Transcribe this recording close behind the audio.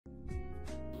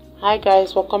Hi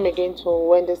guys, welcome again to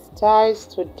Wendy Styles.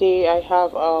 Today I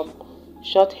have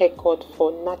short haircut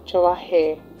for natural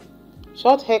hair.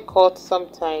 Short haircut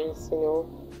sometimes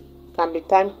can be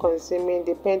time consuming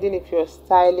depending if you're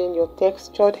styling your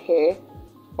textured hair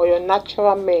or your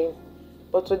natural mane.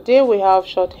 But today we have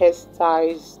short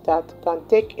hairstyles that can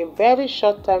take a very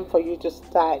short time for you to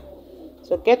style.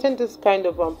 So getting this kind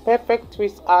of perfect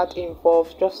twist art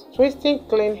involves just twisting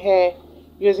clean hair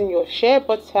using your shea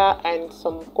butter and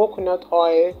some coconut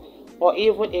oil or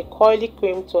even a coily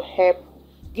cream to help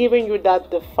giving you that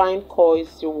defined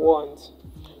coils you want.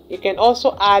 You can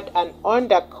also add an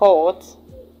undercut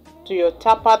to your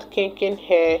tapered kinking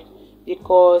hair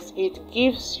because it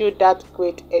gives you that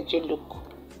great edgy look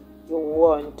you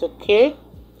want. Okay,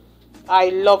 I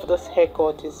love this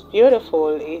haircut. It's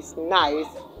beautiful, it's nice.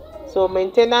 So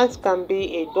maintenance can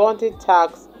be a daunting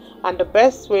task, and the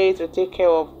best way to take care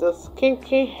of this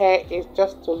kinky hair is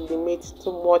just to limit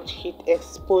too much heat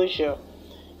exposure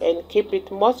and keep it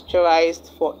moisturized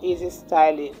for easy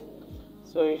styling.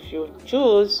 So if you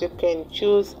choose, you can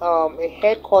choose a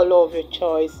hair color of your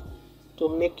choice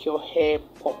to make your hair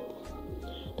pop.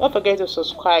 Don't forget to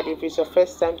subscribe if it's your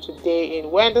first time today in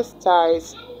Wendy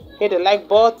Styles. Hit the like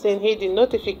button, hit the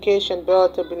notification bell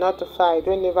to be notified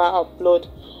whenever I upload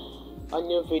a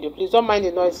new video. Please don't mind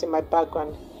the noise in my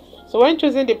background. So when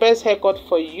choosing the best haircut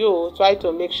for you, try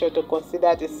to make sure to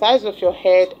consider the size of your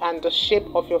head and the shape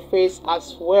of your face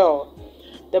as well.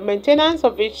 The maintenance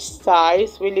of each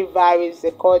size really varies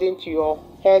according to your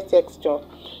hair texture.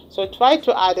 So try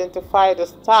to identify the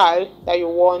style that you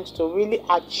want to really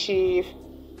achieve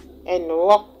and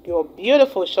rock your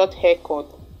beautiful short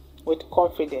haircut with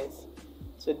confidence.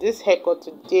 So this haircut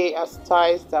today are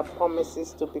styles that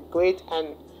promises to be great and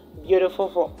beautiful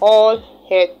for all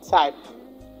hair type.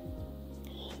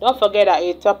 Don't forget that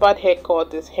a tapered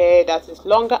haircut is hair that is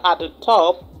longer at the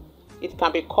top. It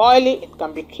can be coily, it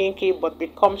can be kinky, but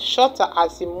becomes shorter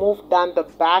as you move down the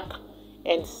back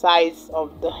and sides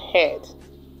of the head.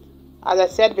 As I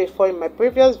said before in my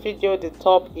previous video, the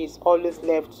top is always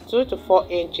left 2 to 4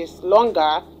 inches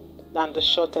longer than the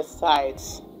shorter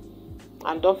sides.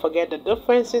 And don't forget the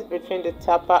differences between the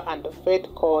taper and the fade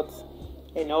cuts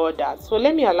and all that. So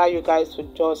let me allow you guys to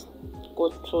just go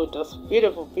through those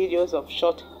beautiful videos of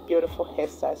short beautiful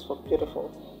hairstyles for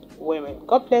beautiful women.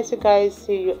 God bless you guys.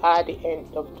 See you at the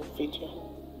end of the video.